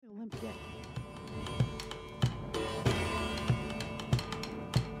forget.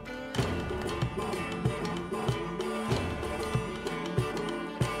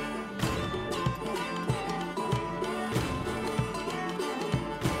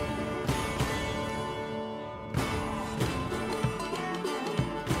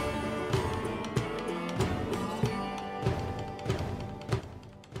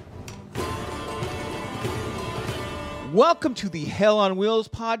 Welcome to the Hell on Wheels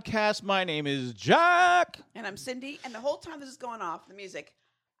podcast. My name is Jack. And I'm Cindy. And the whole time this is going off, the music,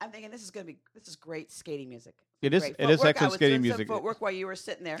 I'm thinking this is great skating music. It is excellent skating music. Footwork while you were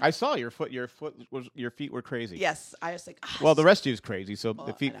sitting there. I saw your feet were crazy. Yes, I was like, well, the rest of you is crazy, so Well,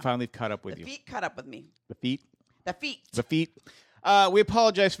 the feet finally caught up with you. The feet caught up with me. The feet. The feet. The feet. We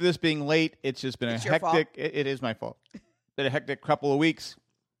apologize for this being late. It's just been It's a your fault. hectic. It is my fault. Been a hectic couple of weeks.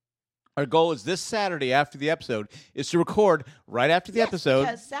 Our goal is this Saturday after the episode is to record right after the episode.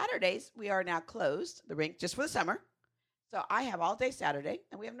 Because Saturdays we are now closed, the rink, just for the summer. So I have all day Saturday,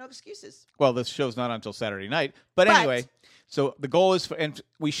 and we have no excuses. Well, this show's not until Saturday night. But anyway, so the goal is, and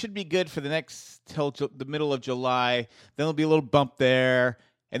we should be good for the next till the middle of July. Then there'll be a little bump there,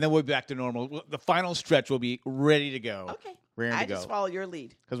 and then we'll be back to normal. The final stretch will be ready to go. Okay. Ready I to go. just follow your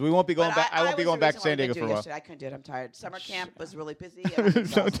lead. Because we won't be going But back. I won't be going back to San Diego for a while. I couldn't do it. I'm tired. Summer camp was really busy. And I'm I'm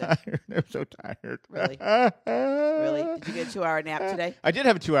so exhausted. tired. I'm so tired. Really? Really? Did you get a 2-hour nap today? I did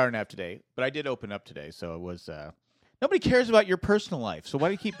have a 2-hour nap today, but I did open up today, so it was. Nobody cares about your personal life, so why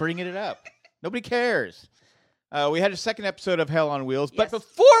do you keep bringing it up? Nobody cares. We had a second episode of Hell on Wheels, but Yes.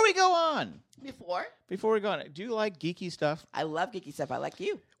 before we go on, Before? we go on, do you like geeky stuff? I love geeky stuff. I like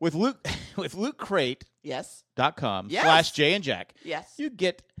you. With LootCrate.com Yes. / Jay and Jack, Yes. you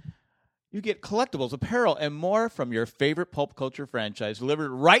get collectibles, apparel, and more from your favorite pulp culture franchise delivered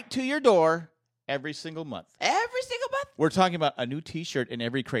right to your door every single month. Every single month? We're talking about a new T-shirt in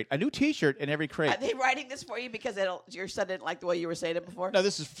every crate. A new T-shirt in every crate. Are they writing this for you because your son didn't like the way you were saying it before? No,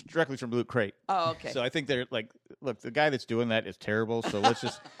 this is directly from Loot Crate. Oh, okay. So I think they're like, look, the guy that's doing that is terrible. So let's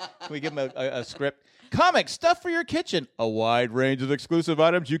just, can we give him a script? Comics, stuff for your kitchen. A wide range of exclusive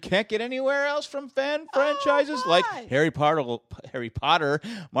items you can't get anywhere else from fan franchises like my. Harry Potter,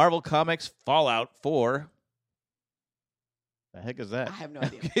 Marvel Comics, Fallout 4. The heck is that? I have no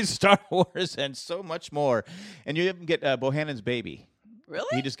idea. Okay, Star Wars and so much more. And you even get Bohannon's baby.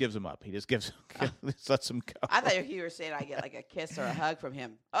 Really? He just gives them up. He just lets them go. I thought you were saying I get like a kiss or a hug from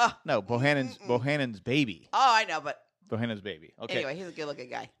him. Oh, No, Bohannon's baby. I know, but Bohannon's baby. Okay. anyway, he's a good-looking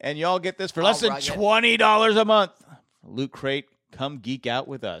guy. And y'all get this for All less than rugged. $20 a month. Loot Crate, come geek out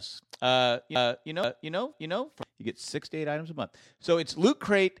with us. You get 6 to 8 items a month. So it's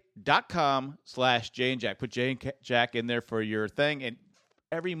lootcrate.com / Jay and Jack. Put Jay and Jack in there for your thing. And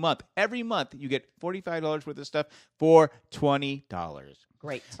every month, you get $45 worth of stuff for $20.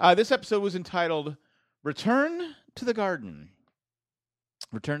 Great. This episode was entitled Return to the Garden.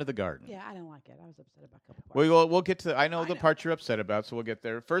 Return to the Garden. Yeah, I don't like it. I was upset about a couple parts. We'll get to. I know the part you're upset about, so we'll get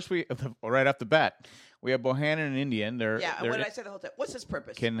there. First, right off the bat, we have Bohannon and Indian. What did I say the whole time? What's his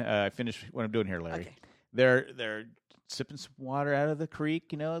purpose? Can finish what I'm doing here, Larry. Okay. They're sipping some water out of the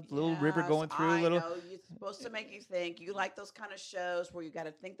creek. You know, a little river going through. I a little. know. You're supposed to make you think. You like those kind of shows where you got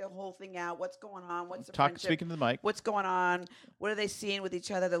to think the whole thing out. What's going on? What's the friendship? Speaking to the mic. What's going on? What are they seeing with each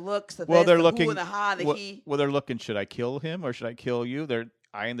other? The looks, the Well, this, they're the looking. who and the ha, the well, he. well, they're looking. Should I kill him or should I kill you? They're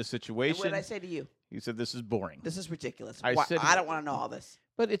eyeing the And situation. what did I say to you? You said this is boring, This is ridiculous. I Why- said- I don't want to know all this.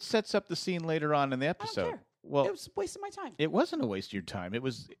 but it sets up the scene later on in the I don't episode. care. Well, It was wasting my time. it wasn't a waste of your time. It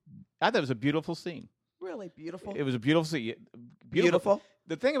was. I thought it was a beautiful scene. Really beautiful. It was a beautiful scene. Beautiful.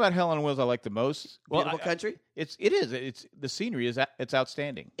 The thing about Hell on Wheels I like the most. Well, Beautiful country. It is. It's the scenery is. It's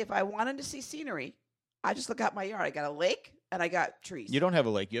outstanding. If I wanted to see scenery, I just look out my yard. I got a lake and I got trees. You don't have a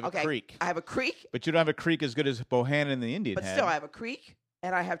lake. You have Okay. a creek. I have a creek, But you don't have a creek as good as Bohannon and the Indian but had. still I have a creek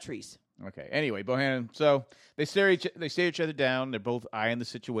and I have trees. Okay. Anyway, Bohannon. So they stare each other down. They're both eyeing the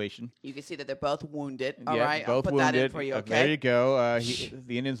situation. You can see that they're both wounded. All Yeah, right, both I'll put wounded. that in for you. Okay. There you go.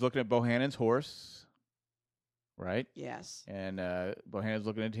 The Indian's looking at Bohannon's horse, right? Yes. And Bohannon's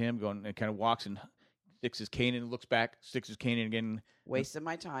looking at him, going and kind of walks and sticks his cane in, looks back, sticks his cane in again, Wasting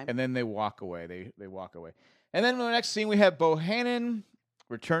my time. and then they walk away. They walk away. And then in the next scene, we have Bohannon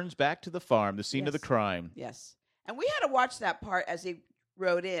returns back to the farm, the scene of the Yes. crime. Yes. And we had to watch that part as he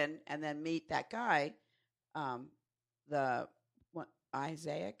rode in and then meet that guy, Isaac. Is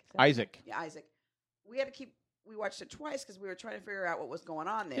that his Isaac. name? Yeah, Isaac. We watched it twice because we were trying to figure out what was going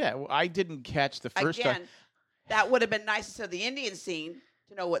on there. Yeah, well, I didn't catch the first time. Again, that would have been nice instead of the Indian scene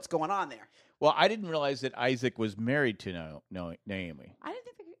to know what's going on there. Well, I didn't realize that Isaac was married to Naomi. I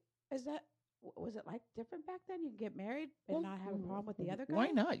didn't think is that Was it like different back then? You can get married and Well, not have a problem with the other guy. Why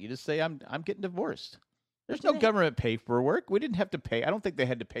not? You just say I'm getting divorced. There's do no they- government paperwork. We didn't have to pay. I don't think they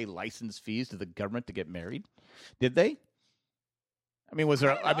had to pay license fees to the government to get married. Did they? I mean, was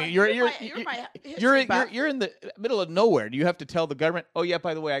there? I mean, you're in the middle of nowhere. Do you have to tell the government? Oh yeah,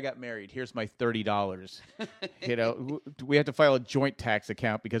 by the way, I got married. Here's my $30. We have to file a joint tax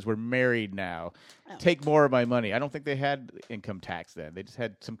account because we're married now. Oh. Take more of my money. I don't think they had income tax then. They just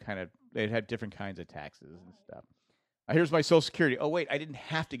had some kind of. They had different kinds of taxes and stuff. Here's my Social Security. Oh wait, I didn't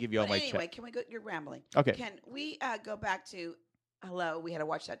have to give you all my anyway, check. can we go? You're rambling. Okay. Can we go back to Hello? We had to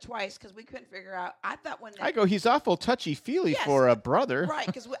watch that twice because we couldn't figure out. I thought when I go, he's awful touchy-feely Yes. for a brother. right,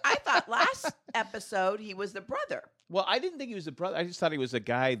 because I thought last episode he was the brother. Well, I didn't think he was a brother. I just thought he was a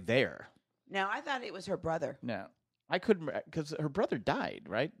guy there. No, I thought it was her brother. No, I couldn't because her brother died.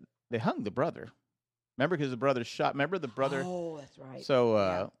 Right? They hung the brother. Remember, because the brother shot. Remember the brother. Oh, that's right. So,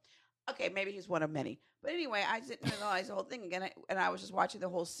 Yeah. Okay, maybe he's one of many. But anyway, I didn't realize the whole thing again, and I was just watching the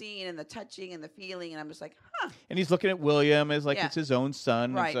whole scene and the touching and the feeling, and I'm just like, huh. and he's looking at William as like Yeah. it's his own son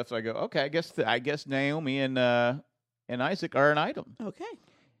and Right. stuff. So I go, okay, I guess Naomi and Isaac are an item. Okay.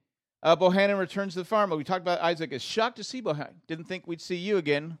 Bohannon returns to the farm. We talked about Isaac is shocked to see Bohannon. Didn't think we'd see you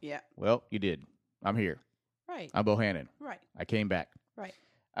again. Yeah. Well, you did. I'm here. Right. I'm Bohannon. Right. I came back. Right.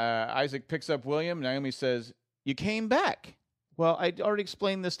 Isaac picks up William. Naomi says, "You came back." Well, I already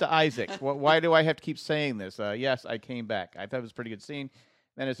explained this to Isaac. Why do I have to keep saying this? Yes, I came back. I thought it was a pretty good scene.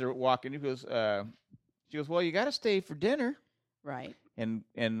 Then as they're walking, she goes, "Well, you got to stay for dinner." Right.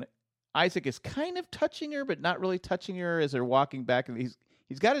 And Isaac is kind of touching her, but not really touching her as they're walking back. And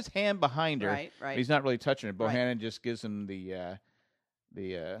he's got his hand behind her. Right. But Right. he's not really touching her. Right. Bohannon just gives him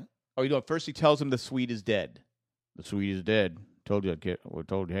first he tells him the Swede is dead. The Swede is dead. Told you,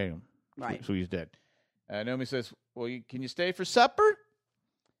 told you, hey, Right. Swede's dead. Naomi says, "Well, can you stay for supper?"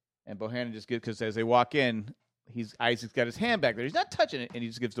 And Bohannon just gives, because as they walk in, Isaac's got his hand back there. He's not touching it, and he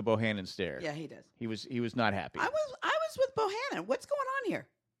just gives the Bohannon stare. Yeah, he does. He was not happy. I was with Bohannon. What's going on here?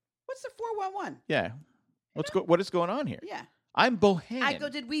 What's the 411? Yeah. What is going on here? Yeah. I'm Bohannon. I go,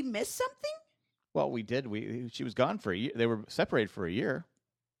 did we miss something? Well, we did. She was gone for a year. They were separated for a year.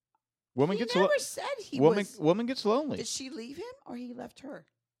 Woman He gets never said he woman was. woman gets lonely. Did she leave him or he left her?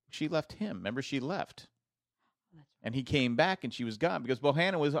 She left him. Remember, she left, That's and he came back, and she was gone because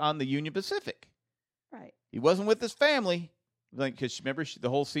Bohannon was on the Union Pacific. right. He wasn't with his family, like because remember the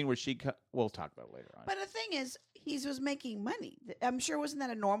whole scene where we'll talk about it later on. But the thing is, he was making money. I'm sure wasn't that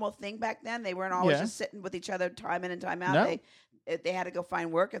a normal thing back then? They weren't always Yeah. just sitting with each other time in and time out. No. They had to go find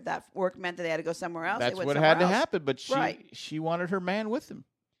work. If that work meant that they had to go somewhere else, That's they went what somewhere had to else. happen. But Right. she wanted her man with him,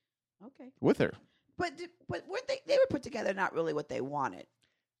 Okay, with her. but weren't they were put together not really what they wanted.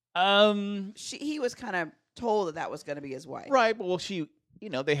 He was kind of told that was going to be his wife. Right. Well,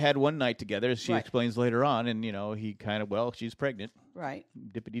 they had one night together, as she Right. explains later on, and he kind of, she's pregnant. Right.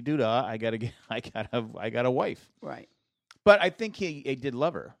 Dippity doo dah. I got a wife. Right. But I think he did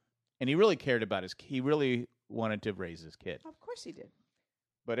love her, and he really cared about he really wanted to raise his kid. Of course he did.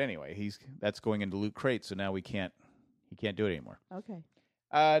 But anyway, that's going into Loot Crate, so now he can't do it anymore. Okay.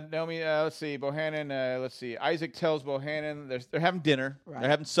 Naomi, let's see, Bohannon. Let's see. Isaac tells Bohannon they're having dinner. Right. They're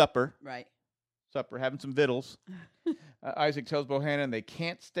having supper. Right. Having some victuals. Isaac tells Bohannon they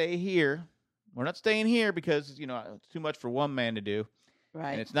can't stay here. We're not staying here because it's too much for one man to do,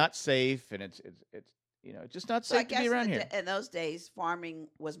 Right. and it's not safe, and it's just not So I safe to guess be around here. in those days, farming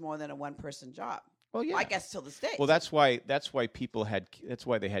was more than a one-person job. Well, yeah. I guess till this day. Well, that's why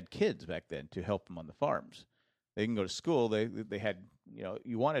they had kids back then to help them on the farms. They can go to school. They had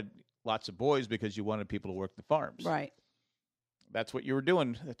you wanted lots of boys because you wanted people to work the farms. right. That's what you were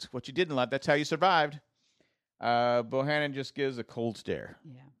doing. That's what you did in life. That's how you survived. Bohannon just gives a cold stare.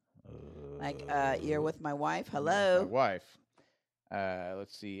 Yeah. You're with my wife. My Hello. wife.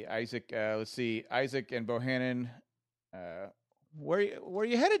 Let's see. Isaac. Isaac and Bohannon. Where are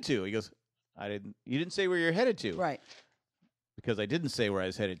you headed to? He goes, You didn't say where you're headed to. Right. Because I didn't say where I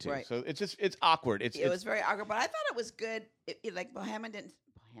was headed to. Right. So it's awkward. It was very awkward, but I thought it was good. Like Bohannon didn't.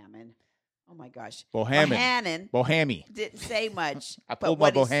 Bohannon. Oh my gosh. Bohannon. Bohammy. didn't say much, I but pulled my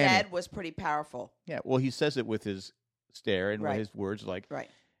what he Bohannon. said was pretty powerful. Yeah. Well, he says it with his stare and Right. his words like, Right.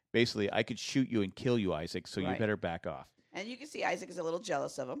 basically, I could shoot you and kill you, Isaac. So you Right. better back off. And you can see Isaac is a little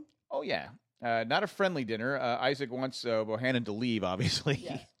jealous of him. Oh yeah. Not a friendly dinner. Isaac wants Bohannon to leave, obviously.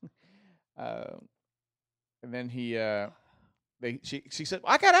 Yes. And then she said,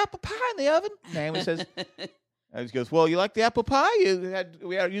 "I got apple pie in the oven." Naomi says, He goes, well, you like the apple pie?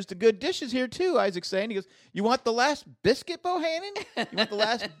 We used the good dishes here, too, Isaac's saying. He goes, you want the last biscuit, Bohannon? You want the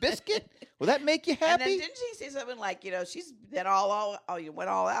last biscuit? Will that make you happy? And then didn't she say something like, she's been you went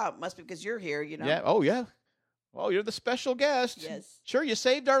all out. Must be because you're here, Yeah. Oh, yeah. Oh, you're the special guest. Yes. Sure, you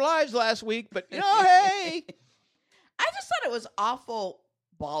saved our lives last week, but, hey. I just thought it was awful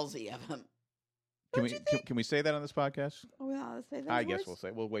ballsy of him. Can we say that on this podcast? Oh, well, let's say that. I guess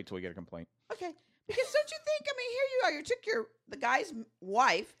we'll wait till we get a complaint. Okay. Because don't you think, here you are, you took the guy's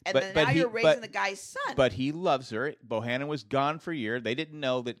wife, and now you're raising the guy's son. But he loves her. Bohannon was gone for a year. They didn't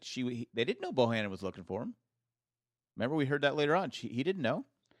know that they didn't know Bohannon was looking for him. Remember, we heard that later on. He didn't know.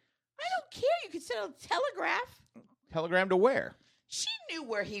 I don't care. You could send a telegraph. Telegram to where? She knew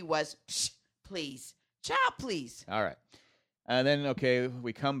where he was. Psh, please. Child, please. All right. And then, okay,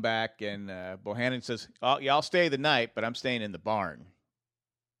 we come back, and Bohannon says, oh, yeah, I'll stay the night, but I'm staying in the barn.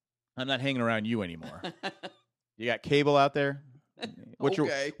 I'm not hanging around you anymore. You got cable out there? What's your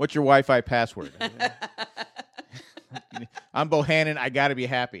Wi-Fi password? I'm Bohannon. I got to be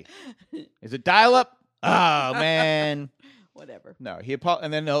happy. Is it dial-up? Oh, man. Whatever. No,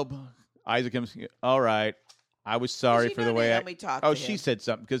 and then Isaac comes, all right. I was sorry for the way Naomi talked to she him. said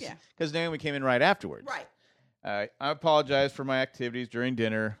something because Naomi came in right afterwards. Right. I apologize for my activities during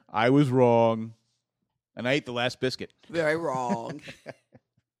dinner. I was wrong. And I ate the last biscuit. Very wrong.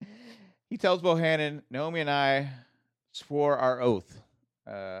 He tells Bohannon, Naomi and I swore our oath.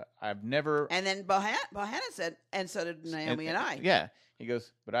 I've never... And then Bohannon said, and so did Naomi and I. Yeah. He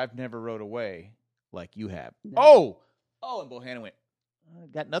goes, but I've never rode away like you have. No. Oh, and Bohannon went, I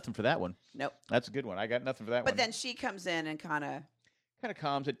got nothing for that one. Nope. That's a good one. I got nothing for that one. But then she comes in and kind of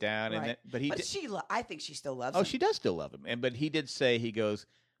calms it down. Right. I think she still loves him. Oh, she does still love him. But he did say, he goes,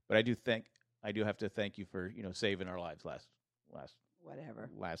 but I do have to thank you for, saving our lives last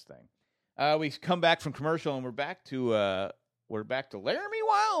thing. We come back from commercial and we're back to Laramie,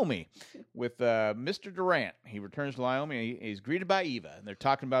 Wyoming, with Mr. Durant. He returns to Wyoming. He's greeted by Eva, and they're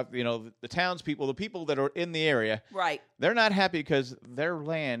talking about the townspeople, the people that are in the area. Right. They're not happy because their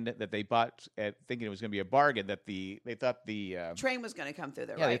land that they bought, thinking it was going to be a bargain, that they thought the train was going to come through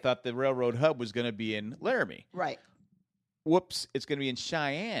there. Yeah, right? They thought the railroad hub was going to be in Laramie. Right. Whoops! It's going to be in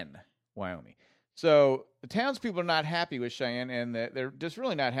Cheyenne, Wyoming. So the townspeople are not happy with Cheyenne, and they're just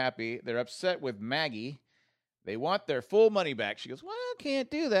really not happy. They're upset with Maggie. They want their full money back. She goes, well,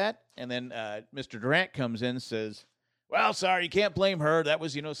 can't do that. And then Mr. Durant comes in and says, well, sorry, you can't blame her. That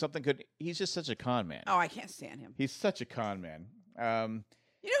was, something good. He's just such a con man. Oh, I can't stand him. He's such a con man. Who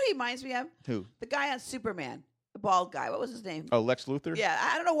he reminds me of? Who? The guy on Superman, the bald guy. What was his name? Oh, Lex Luthor? Yeah,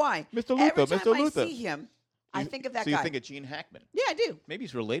 I don't know why. Mr. Luthor, Every time Mr. I Luthor. see him, I think of that guy. guy. So you think of Gene Hackman? Yeah, I do. Maybe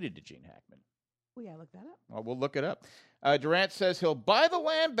he's related to Gene Hackman. Oh, yeah, look that up. Well, we'll look it up. Durant says he'll buy the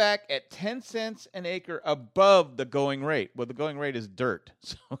land back at 10 cents an acre above the going rate. Well, the going rate is dirt,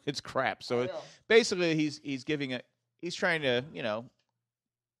 so it's crap. So basically, he's trying to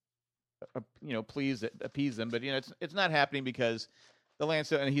appease them, but it's not happening because the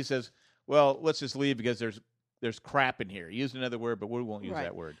land. And he says, well, let's just leave because there's crap in here. He used another word, but we won't use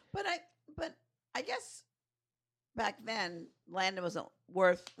that word. But I guess back then, land wasn't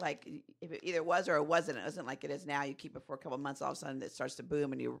worth, if it either was or it wasn't. It wasn't like it is now. You keep it for a couple of months, all of a sudden it starts to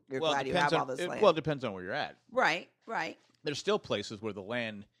boom, and you're glad you have all this land. Well, it depends on where you're at. Right. There's still places where the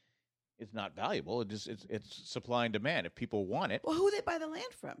land is not valuable. It's supply and demand. If people want it. Well, who they buy the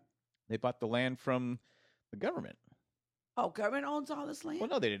land from? They bought the land from the government. Oh, government owns all this land? Well,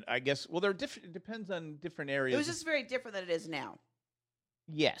 no, they didn't. I guess. Well, they're different. It depends on different areas. It was just very different than it is now.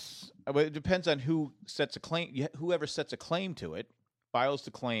 Yes, but it depends on who sets a claim. Whoever sets a claim to it files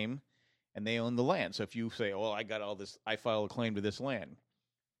the claim, and they own the land. So if you say, "Well, I got all this. I file a claim to this land,"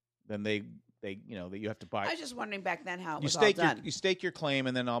 then they that you have to buy. I was just wondering back then how it was all done. You stake your claim,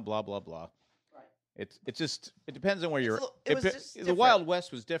 and then all blah blah blah. Right. It depends on where you're. The Wild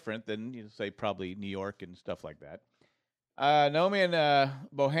West was different than say probably New York and stuff like that. Naomi and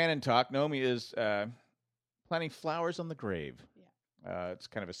Bohannon talk. Naomi is planting flowers on the grave. Yeah. It's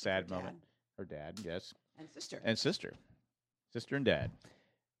kind of a sad moment. Her dad, yes. And sister. Sister and dad.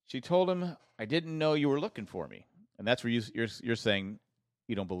 She told him, I didn't know you were looking for me. And that's where you're saying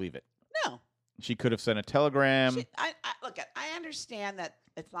you don't believe it. No. She could have sent a telegram. I understand that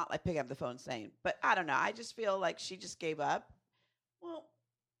it's not like picking up the phone saying, but I don't know. I just feel like she just gave up. Well,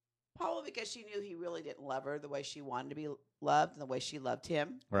 probably because she knew he really didn't love her the way she wanted to be loved and the way she loved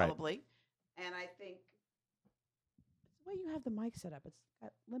him, probably. Right. And I think it's the way you have the mic set up. It's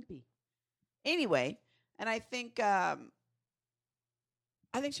got limpy. Anyway, and I think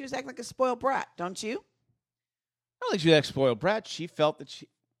she was acting like a spoiled brat, don't you? I don't think she was a spoiled brat. She felt that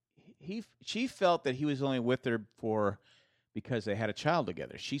she felt that he was only with her because they had a child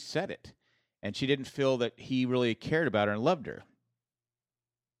together. She said it, and she didn't feel that he really cared about her and loved her.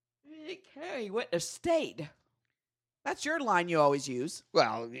 He wouldn't have stayed. That's your line you always use.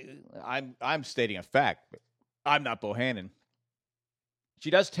 Well, I'm stating a fact, but I'm not Bohannon. She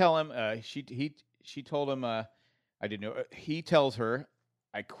does tell him. She told him. I didn't know. He tells her,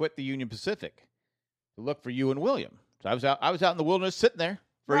 "I quit the Union Pacific to look for you and William." So I was out in the wilderness, sitting there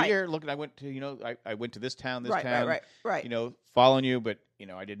for a year, looking. I went to I went to this town, right. Following you, but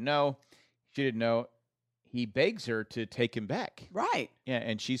I didn't know. She didn't know. He begs her to take him back. Right. Yeah,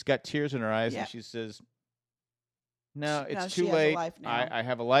 and she's got tears in her eyes, and she says, "No, it's too late. I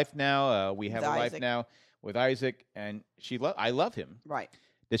have a life now. We have a life Isaac. now with Isaac, and I love him." Right.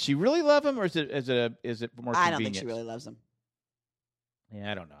 Does she really love him, or is it more convenient? I don't think she really loves him.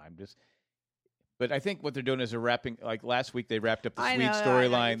 Yeah, I don't know. But I think what they're doing is they're wrapping. Like last week, they wrapped up the Swede I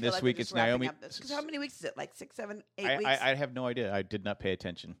storyline. feel This like week, they're it's just wrapping Naomi. up this. 'Cause how many weeks is it? Like 6, 7, 8 weeks? I have no idea. I did not pay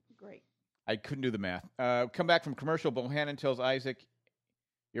attention. Great. I couldn't do the math. Come back from commercial. Bohannon tells Isaac,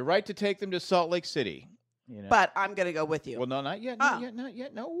 "You're right to take them to Salt Lake City." But I'm going to go with you. Well, no, not yet. Not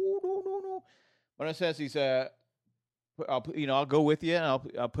yet. No. When it says he's I'll go with you, and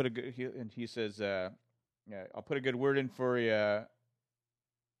I'll put a good. And he says, I'll put a good word in for you.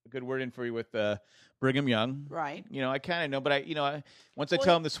 A good word in for you with Brigham Young. Right. I kind of know, but once I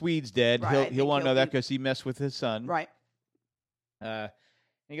tell him the Swede's dead, he'll want to know that because he messed with his son. Right. And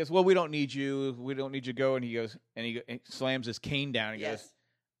he goes, "Well, we don't need you. We don't need you to go." And he goes, and he slams his cane down. And he goes,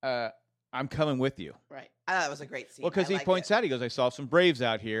 "I'm coming with you." Right. I thought it was a great scene. Well, because he points out, he goes, "I saw some Braves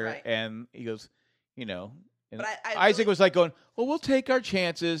out here," Right. and he goes, And but Isaac was like going, "Well, we'll take our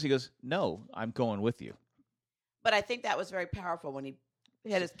chances." He goes, "No, I'm going with you." But I think that was very powerful when he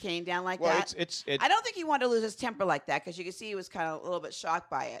had his cane down like well, that. It's I don't think he wanted to lose his temper like that because you could see he was kind of a little bit shocked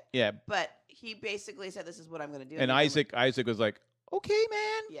by it. Yeah. But he basically said, "This is what I'm going to do." And Isaac was like, "Okay,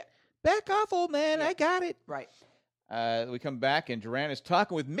 man. Yeah. Back off, old man. Yeah. I got it." Right. We come back, and Durant is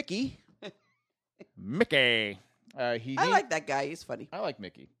talking with Mickey. Mickey. I like that guy. He's funny. I like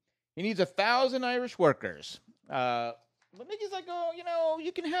Mickey. He needs 1,000 Irish workers. But Mickey's like, "Oh,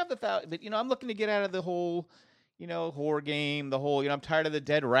 you can have the 1,000. But, I'm looking to get out of the whole, horror game, the whole, I'm tired of the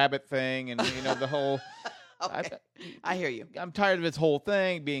dead rabbit thing and, the whole. Okay. I hear you. I'm tired of this whole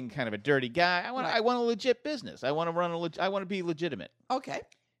thing, being kind of a dirty guy. I want a legit business. I want to be legitimate." Okay.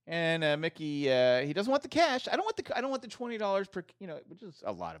 And Mickey, he doesn't want the cash. I don't want the $20 per, which is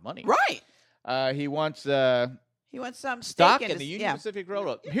a lot of money. Right. He wants some stock stake in the Union Pacific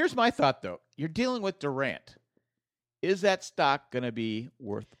Railroad. Here's my thought, though. You're dealing with Durant. Is that stock going to be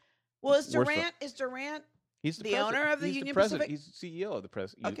worth? Well, is Durant he's the owner of the Union Pacific? Pacific? He's the CEO of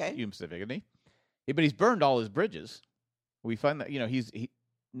the Okay. Union Pacific, isn't he? Yeah, but he's burned all his bridges. We find that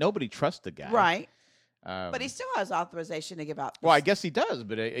nobody trusts the guy, right? But he still has authorization to give out. Well, I guess he does,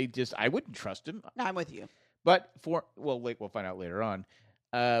 but I wouldn't trust him. No, I'm with you. But we'll find out later on.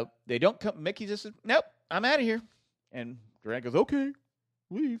 They don't come. Mickey just says, "Nope, I'm out of here," and Durant goes, "Okay,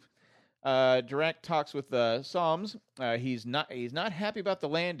 leave." Durant talks with Psalms. He's not happy about the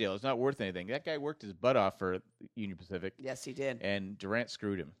land deal. It's not worth anything. That guy worked his butt off for Union Pacific. Yes, he did. And Durant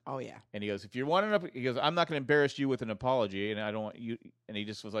screwed him. Oh yeah. And he goes, "If you want he goes, "I'm not going to embarrass you with an apology, and I don't want you." And he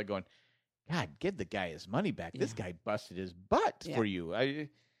just was like going, "God, give the guy his money back. This guy busted his butt for you. I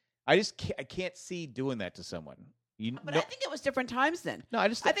can't see doing that to someone." But I think it was different times then. No,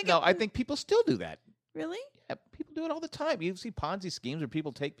 I think people still do that. Really? Yeah, people do it all the time. You see Ponzi schemes where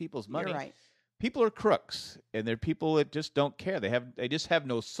people take people's money. You're right. People are crooks, and they're people that just don't care. They just have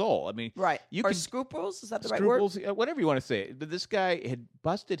no soul. I mean, right? Scruples? Is that the right word? Scruples, whatever you want to say. But this guy had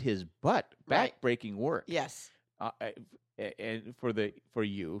busted his butt, back-breaking work. Yes. And for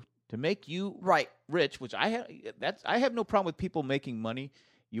you to make you rich, which I have no problem with people making money.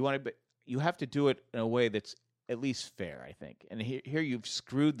 You have to do it in a way that's at least fair, I think. And here you've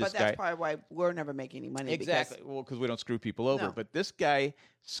screwed this guy. But that's probably why we're never making any money. Exactly. Because we don't screw people over. No. But this guy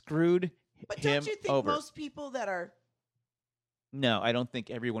screwed him over. But don't you think most people that are... No, I don't think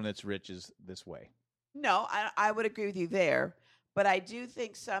everyone that's rich is this way. No, I would agree with you there. But I do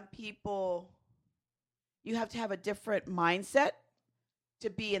think some people, you have to have a different mindset to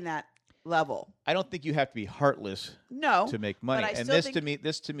be in that level. I don't think you have to be heartless to make money. And this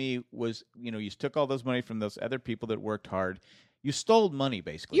to me was, you took all those money from those other people that worked hard. You stole money,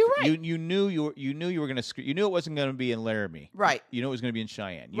 basically. You're right. You knew you were going to screw. You knew it wasn't going to be in Laramie. Right. You knew it was going to be in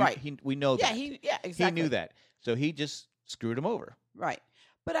Cheyenne. Right. We know that. Exactly. He knew that. So he just screwed him over. Right.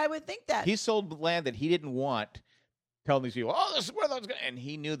 But I would think that he sold land that he didn't want, telling these people, "Oh, this is where that was going," and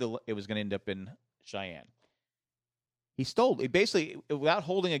he knew it was going to end up in Cheyenne. He stole. He basically, without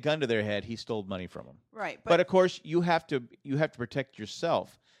holding a gun to their head, he stole money from them. Right. But of course, you have to protect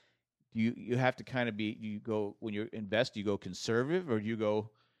yourself. You have to kind of be. You go when you invest. You go conservative, or you go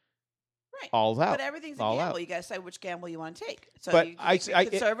right. all out. But everything's a all gamble. out. You got to decide which gamble you want to take. So But you I- take I- the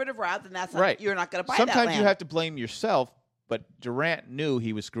conservative route, then that's not, Right. you're not going to buy Sometimes that land. you have to blame yourself. But Durant knew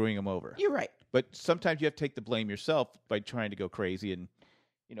he was screwing him over. You're right. But sometimes you have to take the blame yourself by trying to go crazy and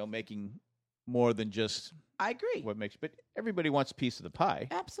making more than just I agree. what makes. But everybody wants a piece of the pie.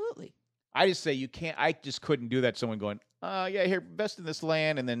 Absolutely. I just say you can't. I just couldn't do that. Someone going, yeah, here, invest in this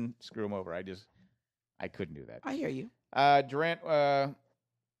land, and then screw him over. I couldn't do that. I hear you. Durant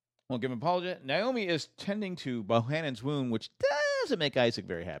won't give an apology. Naomi is tending to Bohannon's wound, which doesn't make Isaac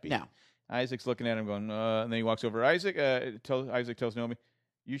very happy. No. Isaac's looking at him going, and then he walks over. Isaac tells Naomi,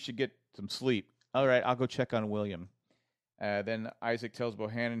 you should get some sleep. All right, I'll go check on William. Then Isaac tells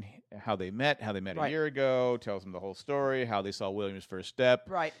Bohannon how they met Right. a year ago, tells him the whole story, how they saw William's first step,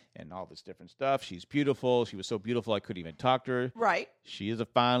 Right. and all this different stuff. She's beautiful. She was so beautiful I couldn't even talk to her. Right. She is a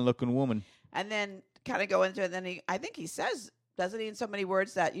fine-looking woman. And then kind of go into it. Then I think he says, doesn't he, in so many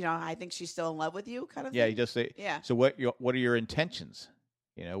words that, I think she's still in love with you kind of Yeah, thing? he just say, Yeah. so what are your intentions?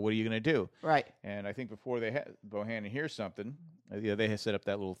 What are you going to do? Right. And I think before Bohannon hears something, they had set up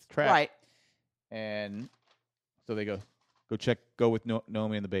that little trap. Right. And so they go with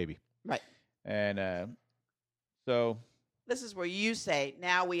Naomi and the baby. Right. And so This is where you say,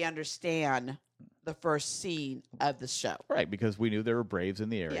 now we understand the first scene of the show. right, because we knew there were Braves in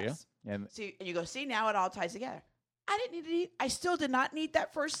the area. Yes. And See, and you go, see, now it all ties together. I still did not need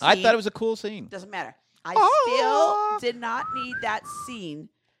that first scene. I thought it was a cool scene. Doesn't matter. I Ah! still did not need that scene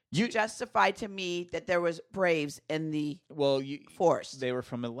to justify to me that there was Braves in the forest. They were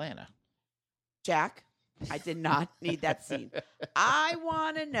from Atlanta. Jack, I did not need that scene. I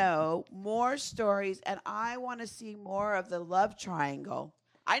want to know more stories, and I want to see more of the love triangle.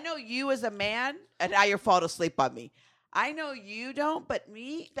 I know you as a man, and now you're falling asleep on me. I know you don't, but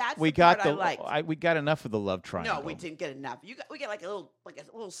me, that's the part I liked. We got enough of the love triangle. No, we didn't get enough. We get like a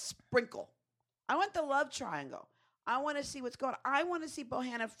little sprinkle. I want the love triangle. I want to see what's going on. I want to see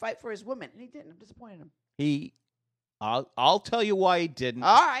Bohannon fight for his woman, and he didn't. I'm disappointed in him. I'll tell you why he didn't.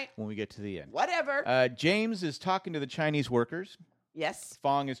 All right, when we get to the end. whatever. James is talking to the Chinese workers. Yes.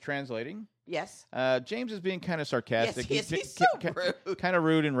 Fong is translating. Yes. James is being kind of sarcastic. Yes, he's so rude. Kind of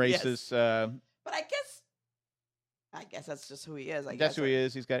rude and racist. But I guess that's just who he is. That's who he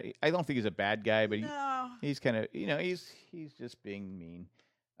is. I don't think he's a bad guy, but No. he's kind of, he's just being mean.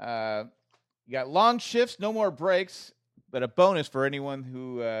 You got long shifts, no more breaks, but a bonus for everyone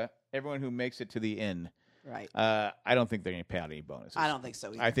who makes it to the end. Right. I don't think they're going to pay out any bonuses. I don't think so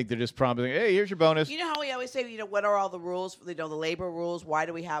either. I think they're just promising, hey, here's your bonus. You know how we always say, what are all the rules? The labor rules. Why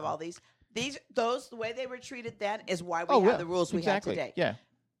do we have all these? The way they were treated then is why we have the rules we have today. Yeah.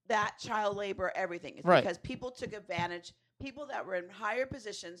 That child labor, everything. It's Right. because people took advantage. People that were in higher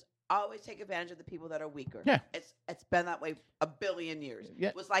positions always take advantage of the people that are weaker. Yeah. It's been that way a billion years. Yeah.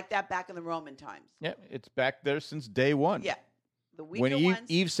 It was like that back in the Roman times. Yeah, it's back there since day one. Yeah. The weaker When ones.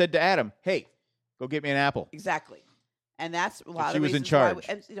 Eve said to Adam, hey, go get me an apple. Exactly. And that's a lot of she the was in reasons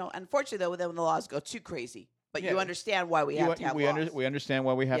why. charge. Unfortunately, though, then when the laws go too crazy. But Yeah. you understand why we have to have laws. We understand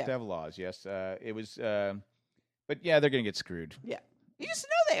why we have Yeah. to have laws. Yes, it was, but yeah, they're going to get screwed. Yeah. You just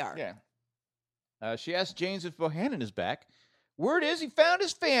know they are. Yeah. She asked James if Bohannon is back. Word is he found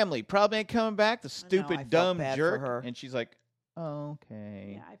his family. Probably ain't coming back. The stupid, I felt dumb bad for jerk. her. And she's like,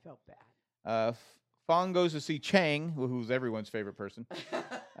 okay. Yeah, I felt bad. Fong goes to see Chang, who's everyone's favorite person.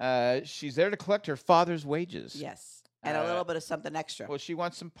 She's there to collect her father's wages. Yes. And a little bit of something extra. Well, she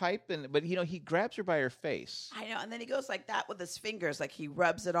wants some pipe, but he grabs her by her face. I know. And then he goes like that with his fingers, like he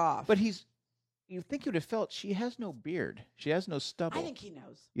rubs it off. But you think you'd have felt she has no beard. She has no stubble. I think he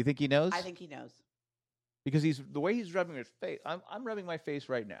knows. You think he knows? I think he knows. Because the way he's rubbing his face. I'm rubbing my face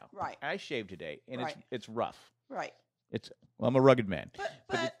right now. Right. I shaved today, and Right. it's rough. Right. I'm a rugged man.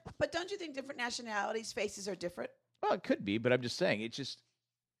 But don't you think different nationalities' faces are different? Well, it could be, but I'm just saying. It's just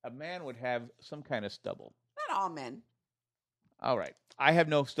a man would have some kind of stubble. Not all men. All right. I have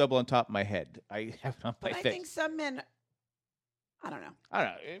no stubble on top of my head. I have it on my But I face. think some men, I don't know. I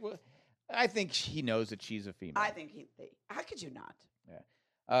don't know. I think he knows that she's a female. I think how could you not?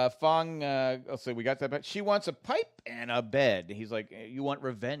 Fong, let's see, we got that. But she wants a pipe and a bed. He's like, you want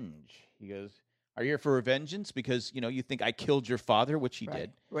revenge? He goes, are you here for revengeance? Because, you think I killed your father, which he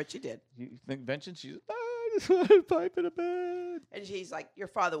did. What you did. You think vengeance? She's like, I just want a pipe and a bed. And she's like, your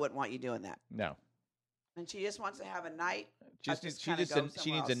father wouldn't want you doing that. No. And she just wants to have a night.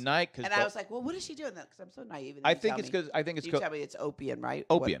 She needs a night. And I was like, well, what is she doing? Because I'm so naive. And I think it's because you tell me it's opium, right?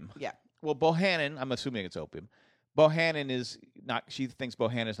 Opium. Yeah. Well, Bohannon, I'm assuming it's opium. Bohannon is not. She thinks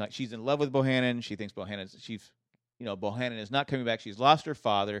Bohannon is not. She's in love with Bohannon. She thinks Bohannon is not coming back. She's lost her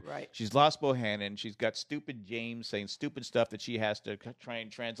father. Right. She's lost Bohannon. She's got stupid James saying stupid stuff that she has to try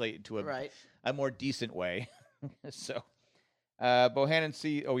and translate into a more decent way. So Bohannon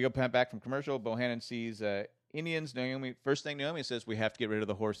sees. Oh, we go back from commercial. Bohannon sees Indians. First thing Naomi says, we have to get rid of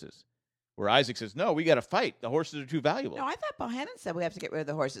the horses. Where Isaac says, no, we got to fight. The horses are too valuable. No, I thought Bohannon said we have to get rid of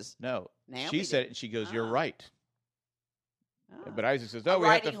the horses. No, Naomi she said did. it, and she goes, you're Oh. right. Oh. But Isaac says, no, we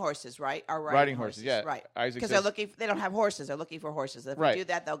riding have to horses, right? Are riding horses, yeah. right? Isaac Because says, they don't have horses. They're looking for horses. If Right. we do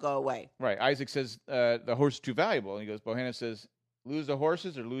that, they'll go away. right. Isaac says the horse is too valuable, and he goes. Bohannon says, lose the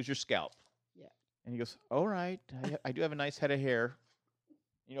horses or lose your scalp. Yeah. And he goes, all right. I do have a nice head of hair.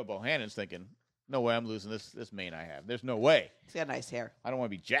 You know, Bohannon's thinking, no way, I'm losing this mane I have. There's no way. He's got nice hair. I don't want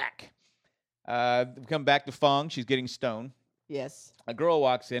to be Jack. We come back to Fong. She's getting stoned. Yes. A girl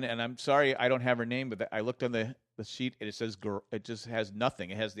walks in, and I'm sorry I don't have her name, but I looked on the sheet, and it says girl. It just has nothing.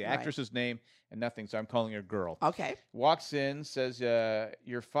 It has the Right. actress's name and nothing, so I'm calling her girl. Okay. Walks in, says,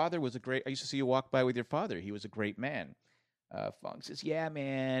 your father was a great... I used to see you walk by with your father. He was a great man. Fong says, yeah,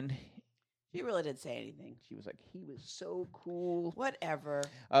 man. She really didn't say anything. She was like, he was so cool. Whatever.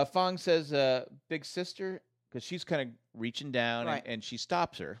 Fong says, big sister, because she's kind of reaching down, Right. and she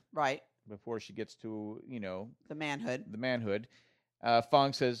stops her Right. before she gets to, The manhood. the manhood.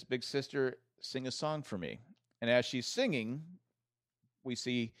 Fong says, big sister, sing a song for me. And as she's singing, we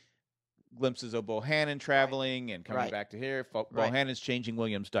see glimpses of Bohannon traveling and coming Right. back to here. Right. Bohannon's changing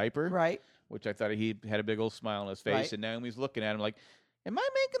William's diaper, Right. which I thought he had a big old smile on his face. Right. And Naomi's looking at him like, am I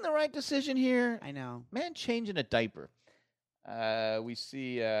making the right decision here? I know. Man changing a diaper. We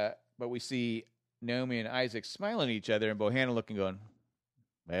see Naomi and Isaac smiling at each other, and Bohannon looking, going,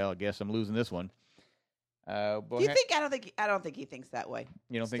 well, I guess I'm losing this one. Do you think? I don't think he thinks that way.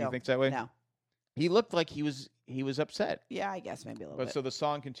 You don't think Still. he thinks that way? No. He looked like he was upset. Yeah, I guess maybe a little But bit. so the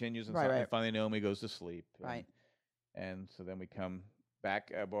song continues, and, Right, and right. finally Naomi goes to sleep. Right. And so then we come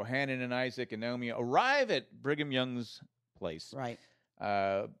back. Bohannon and Isaac and Naomi arrive at Brigham Young's place. Right.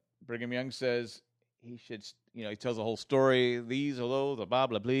 Brigham Young says he should, he tells the whole story. These are those, blah,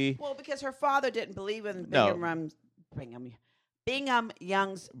 blah, blah. Well, because her father didn't believe in No. Bingham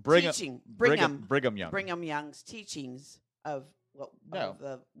Young's Brigham- teaching. Brigham Young. Brigham Young's teachings of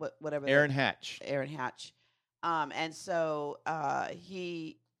No. whatever Aaron Hatch. Aaron Hatch, and so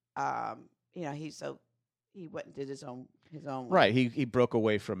he he went and did his own Right. He broke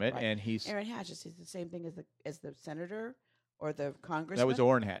away from it, Right. and he's Aaron Hatch is the same thing as the senator or the congressman. that was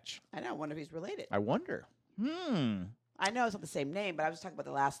Orrin Hatch. I know. I wonder if he's related. I wonder. I know it's not the same name, but I was talking about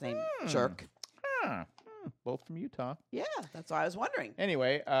the last name. Jerk. Huh. Both from Utah. Yeah, that's why I was wondering.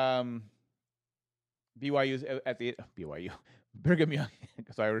 Anyway, BYU's at the BYU Brigham Young,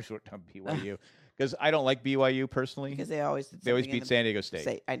 because I always wrote down BYU because I don't like BYU personally. Because they always beat San Diego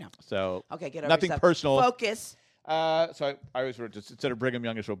State. I know. So Okay, get over nothing yourself. personal. Focus. So I always wrote just instead of Brigham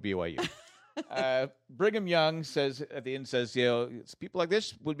Young, I just wrote BYU. Brigham Young says at the end it's people like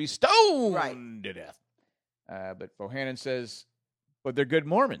this would be stoned Right. to death. But Bohannon says, but they're good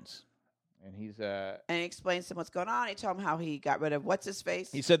Mormons. And he's And he explains to him what's going on. He told him how he got rid of what's his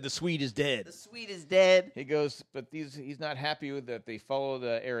face. he said the Swede is dead. The Swede is dead. He goes, but he's not happy with that they followed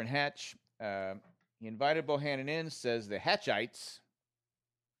Aaron Hatch. He invited Bohannon in, says the Hatchites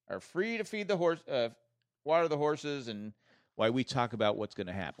are free to feed the horse, water the horses, and why we talk about what's going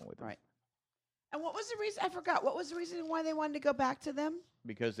to happen with them. Right. And what was the reason? I forgot. What was the reason why they wanted to go back to them?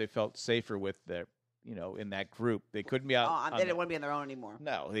 Because they felt safer with their, in that group. They couldn't be out. They didn't want to be on their own anymore.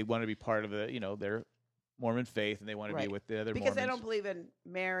 No, they wanted to be part of their Mormon faith, and they want to be Right. with the other Because Mormons. they don't believe in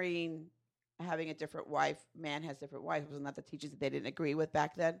marrying, having a different wife. Man has different wives. Wasn't that the teachings that they didn't agree with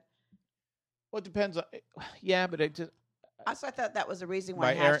back then? Well, it depends on. Yeah, but it just Also, I thought that was the reason why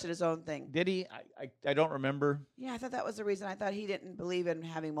By Hatch Aaron- did his own thing. did he? I don't remember. Yeah, I thought that was the reason. I thought he didn't believe in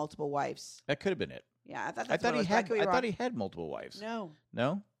having multiple wives. That could have been it. Yeah, I thought I that's thought what it he was. had. could be I wrong. thought he had multiple wives. No.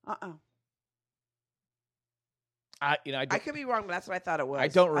 No. I I could be wrong, but that's what I thought it was. I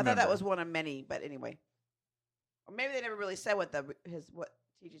don't I thought that remember. was one of many, but anyway. Or maybe they never really said what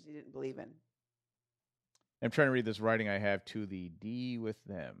teachers he didn't believe in. I'm trying to read this writing I have to the D with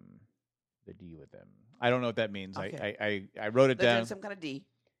them. The D with them. I don't know what that means. Okay. I wrote it They're down. doing some kind of D.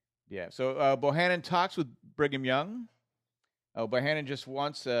 Yeah. So Bohannon talks with Brigham Young. Bohannon just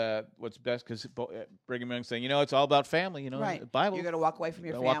wants what's best because Brigham Young's saying, it's all about family. Right. The Bible. You're going to walk away from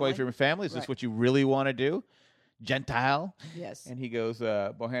your family. Walk away from your family. Is this Right. what you really want to do? Gentile. Yes. And he goes,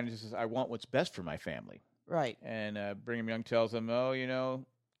 Bohannon just says, I want what's best for my family. Right. And Brigham Young tells him,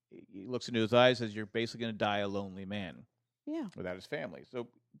 he looks into his eyes, says, you're basically going to die a lonely man Yeah. without his family. So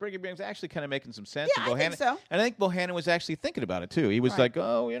Brigham Young's actually kind of making some sense. Yeah, And I think so. And I think Bohannon was actually thinking about it too. He was Right. like,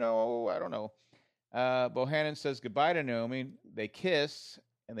 "Oh, I don't know." Bohannon says goodbye to Naomi. They kiss,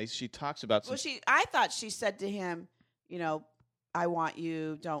 and she talks about some. Well, I thought she said to him, I want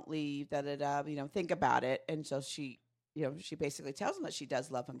you, don't leave, da da da. Think about it. And so she basically tells him that she does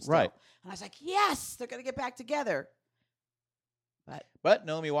love him still. Right. And I was like, yes, they're gonna get back together. But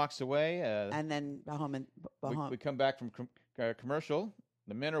Naomi walks away. And then We come back from commercial.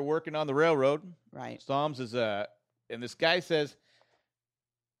 The men are working on the railroad. right. Psalms is and this guy says,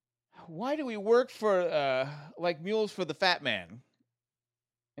 "Why do we work for like mules for the fat man?"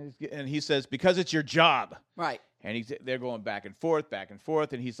 And he says, "Because it's your job." Right. And they're going back and forth,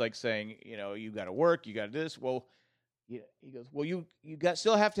 and he's like saying, you got to work, you got to do this. Well, he goes, well, you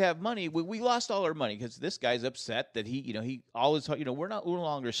still have to have money. We lost all our money because this guy's upset that he always, we're no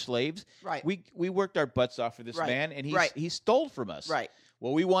longer slaves. Right. We worked our butts off for this Right. man, and Right. he stole from us. Right.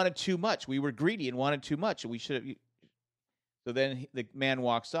 Well, we wanted too much. We were greedy and wanted too much, and we should have. So then the man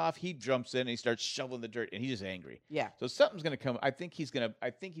walks off. He jumps in and he starts shoveling the dirt, and he's just angry. Yeah. So something's going to come. I think he's going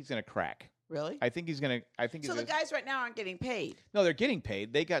to crack. Really? I think he's going to. So the guys right now aren't getting paid. No, they're getting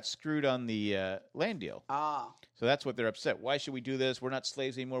paid. They got screwed on the land deal. Ah. So that's what they're upset. Why should we do this? We're not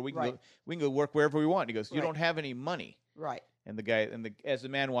slaves anymore. We can Right. go work wherever we want. He goes, you Right. don't have any money. Right. And the guy as the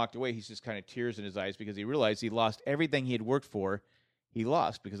man walked away, he's just kind of tears in his eyes because he realized he lost everything he had worked for. He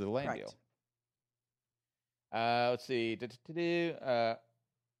lost because of the land Right. deal. Let's see.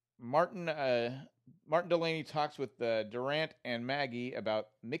 Martin Delaney talks with Durant and Maggie about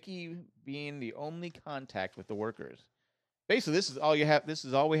Mickey being the only contact with the workers. Basically, this is all you have. This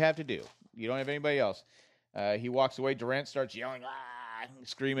is all we have to do. You don't have anybody else. He walks away. Durant starts yelling,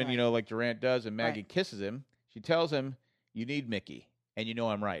 screaming, Right. like Durant does, and Maggie Right. kisses him. She tells him, "You need Mickey, and you know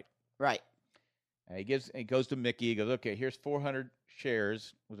I'm right." Right. He goes to Mickey. He goes, "Okay, here's 400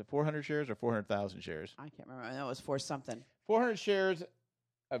 shares. Was it 400 shares or 400,000 shares? I can't remember. I know it was for something. 400 shares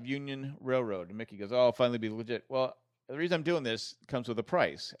of Union Railroad." And Mickey goes, "Oh, I'll finally be legit." Well, the reason I'm doing this comes with a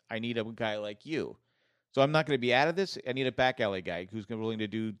price. I need a guy like you. So I'm not going to be out of this. I need a back alley guy who's willing to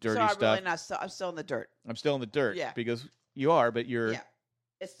do dirty so I'm stuff. really not. I'm still in the dirt. I'm still in the dirt. Yeah. Because you are, but you're Yeah.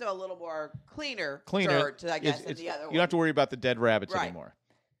 It's still a little more cleaner. cleaner. Dirt, I guess, than the other one. You don't have to worry about the dead rabbits Right. anymore.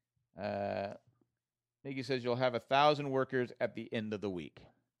 Mickey says you'll have 1,000 workers at the end of the week.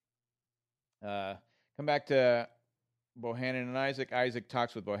 Come back to Bohannon and Isaac. Isaac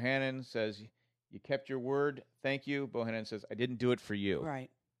talks with Bohannon, says, "You kept your word. Thank you." Bohannon says, "I didn't do it for you." Right.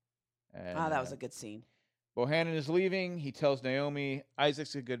 And, that was a good scene. Bohannon is leaving. He tells Naomi,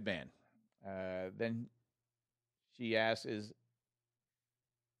 Isaac's a good man. Then she asks, "Is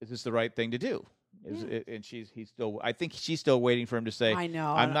this the right thing to do?" And I think she's still waiting for him to say, I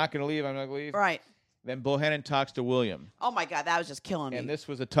know. I'm not going to leave. I'm not going to leave. Right. Then Bohannon talks to William. Oh my God, that was just killing me. And this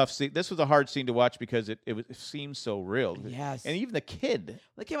was a tough scene. This was a hard scene to watch because it seemed so real. Yes. And even the kid.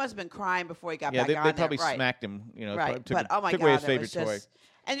 The kid must have been crying before he got Yeah, back on they there. probably Right. smacked him. Right. Took, But oh my took God, away his it favorite was toy. just,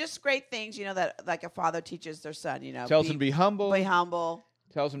 and just great things, that like a father teaches their son. Tells him to be humble. Be humble.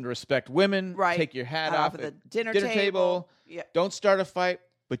 Tells him to respect women. Right. Take your hat Off off at the at dinner table. Yeah. Don't start a fight,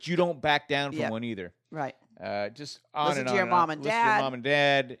 but you don't back down from Yeah. one either. Right. Just on Listen and to on your and mom on. and Listen to your dad. mom and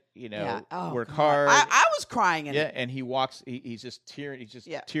dad. Yeah. Oh, work God. hard. I was crying in Yeah, it. and he walks. He's just tearing.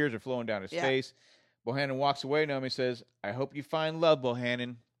 Yeah. Tears are flowing down his Yeah. face. Bohannon walks away. Naomi says, "I hope you find love,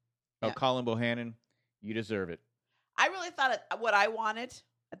 Bohannon." Yeah. Colin Bohannon, you deserve it. I really thought what I wanted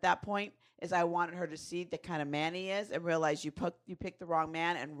at that point is I wanted her to see the kind of man he is and realize you picked the wrong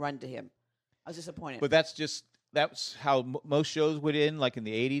man and run to him. I was disappointed. But that's how most shows would end, like in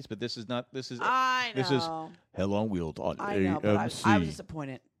the '80s. But this is not. This is I know. this is Hell on Wheels on I know, but AMC. I was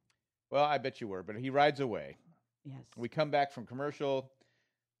disappointed. Well, I bet you were. But he rides away. Yes. We come back from commercial.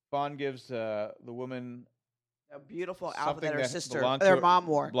 Fawn gives the woman A beautiful outfit something that her that sister, belonged to their her- mom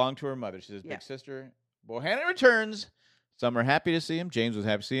wore. belonged to her mother. She's his Yeah. big sister. Bohannon returns. Some are happy to see him. James was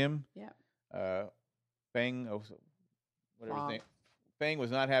happy to see him. Yeah. Fang, whatever Fong. his name. Fang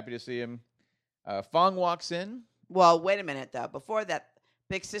was not happy to see him. Fong walks in. Well, wait a minute though. Before that,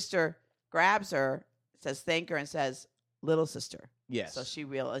 big sister grabs her, says thank her, and says little sister. Yes. So she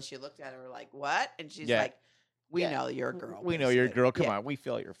looked at her like what, and she's Yeah. like, "We Yeah. know you're a girl. We know you're a basically." girl. Come Yeah. on, we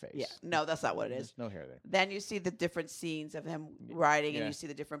feel your face. Yeah. No, that's not what it is. There's no hair there. Then you see the different scenes of him riding, Yeah. and you see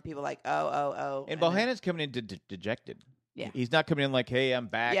the different people like, oh. And then- Bohannon's coming in dejected. Yeah. He's not coming in like, "Hey, I'm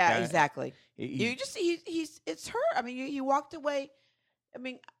back." Yeah, exactly. He- You just it's her. I mean, he walked away. I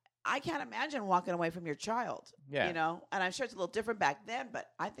mean, I can't imagine walking away from your child. Yeah. And I'm sure it's a little different back then,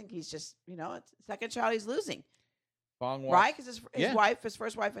 but I think he's just, it's second child he's losing, Fong walks. right? Because his Yeah. wife, his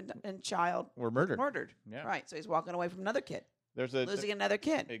first wife and child Were murdered. murdered. Yeah. Right. So he's walking away from another kid. There's a losing another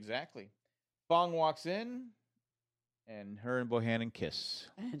kid. exactly. Fong walks in, and her and Bohannon kiss.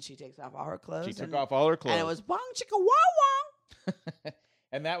 And she takes off all her clothes. She took off all her clothes. And it was bong chicka wow wow.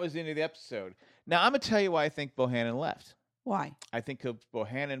 And that was the end of the episode. Now, I'm going to tell you why I think Bohannon left. Why? I think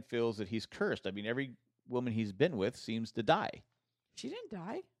Bohannon feels that he's cursed. I mean, every woman he's been with seems to die. She didn't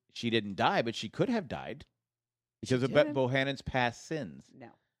die. She didn't die, but she could have died because of didn't? Bohannon's past sins. No.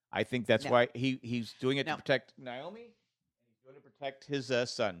 I think that's No. why he's doing it No. to protect Naomi. And he's doing it to protect his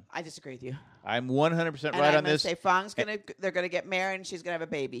son. I disagree with you. I'm 100% And right I'm on gonna this. say Fong's they're gonna get married and she's gonna have a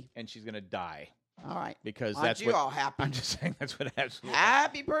baby. And she's going to die All right. because Aren't that's you what all happy? I'm just saying. That's what absolutely.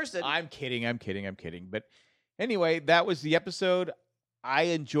 Happy person. I'm kidding. But anyway, that was the episode. I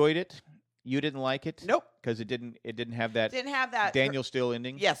enjoyed it. You didn't like it? Nope. Because it didn't have that Didn't have that. Daniel Still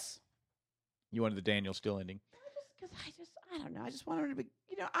ending. Yes. You wanted the Daniel Still ending. Because I don't know. I just want her to be.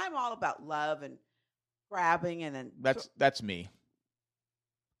 I'm all about love and grabbing and then. That's me.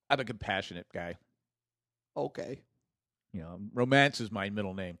 I'm a compassionate guy. Okay. Romance is my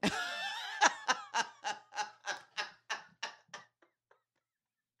middle name.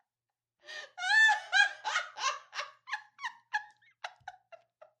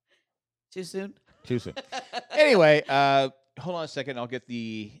 Too soon? Too soon. Anyway, hold on a second. I'll get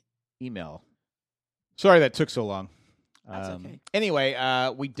the email. Sorry that took so long. That's okay. Anyway,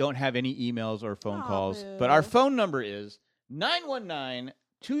 we don't have any emails or phone Aw, calls, boo. but our phone number is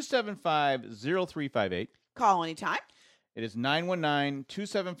 919-275-0358. Call anytime. It is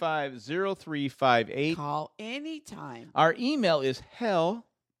 919-275-0358. Call anytime. Our email is hell,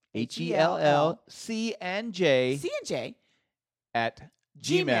 HELL, CNJ, C&J. at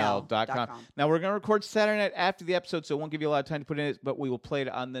gmail.com. Now, we're going to record Saturday night after the episode, so it won't give you a lot of time to put in it, but we will play it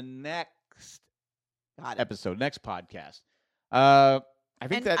on the next episode, next podcast. I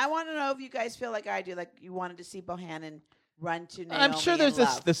think I want to know if you guys feel like I do, like you wanted to see Bohannon run to Naomi. I'm sure there's in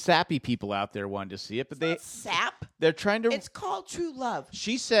love. the sappy people out there wanting to see it, but sap. they're trying to. It's called true love.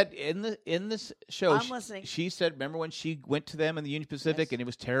 She said in this show, I'm listening. She said, remember when she went to them in the Union Pacific, Yes. and it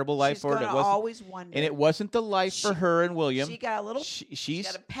was terrible life She's for her. gonna always wonder. And it wasn't the life for her and William. She got a little. She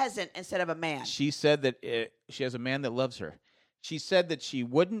got a peasant instead of a man. She said that she has a man that loves her. She said that she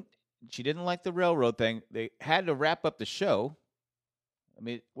didn't like the railroad thing. They had to wrap up the show. I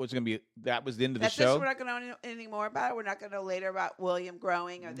mean, that was the end of the show. We're not going to know anything more about it. We're not going to know later about William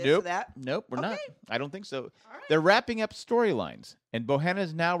growing or this nope. or that. Nope, we're not. I don't think so. All right. They're wrapping up storylines, and Bohannon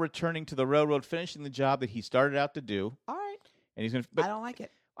is now returning to the railroad, finishing the job that he started out to do. All right. And he's going to. I don't like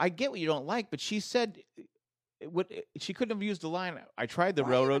it. I get what you don't like, but she said she couldn't have used the line. I tried the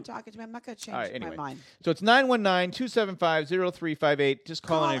Why railroad. Are you talking to me? I'm not going to change anyway. my mind. So it's 919-275-0358. Just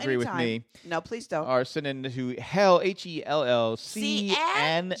call and agree anytime. with me. No, please don't. Or send in to hell,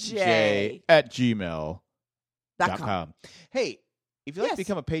 HELLCNJ at gmail.com. Hey, if you'd like to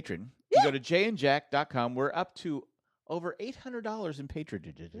become a patron, you go to jayandjack.com. We're up to over $800 in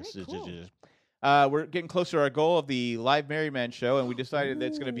patronage. Cool. We're getting closer to our goal of the Live Merry Man show, and we decided that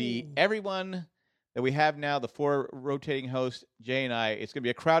it's going to be everyone that we have now, the 4 rotating hosts, Jay and I. It's going to be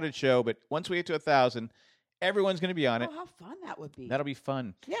a crowded show, but once we get to 1,000, everyone's going to be on it. Oh, how fun that would be. That'll be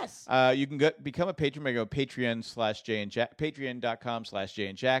fun. Yes. You can become a patron by going to Patreon/JayandJack,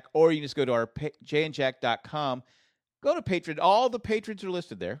 patreon.com/JayandJack, or you can just go to our jayandjack.com. Go to Patreon. All the patrons are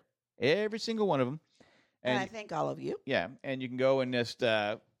listed there, every single one of them. And I thank all of you. Yeah, and you can go and just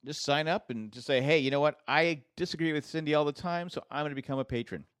sign up and just say, hey, you know what? I disagree with Cindy all the time, so I'm going to become a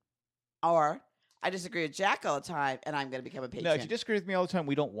patron. Or I disagree with Jack all the time, and I'm going to become a patron. No, if you disagree with me all the time,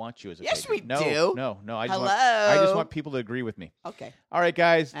 we don't want you as a patron. Yes, we no, do. No. I Hello. just want people to agree with me. Okay. All right,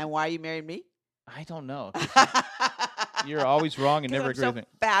 guys. And why you married me? I don't know. You're always wrong and never agree with me.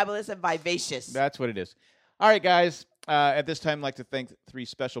 Fabulous and vivacious. That's what it is. All right, guys. At this time, I'd like to thank 3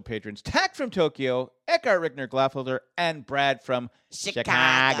 special patrons: Tak from Tokyo, Eckhart Rickner Glaffelder, and Brad from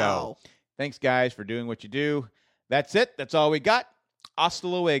Chicago. Thanks, guys, for doing what you do. That's it. That's all we got. Hasta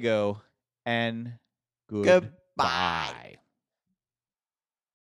luego and goodbye.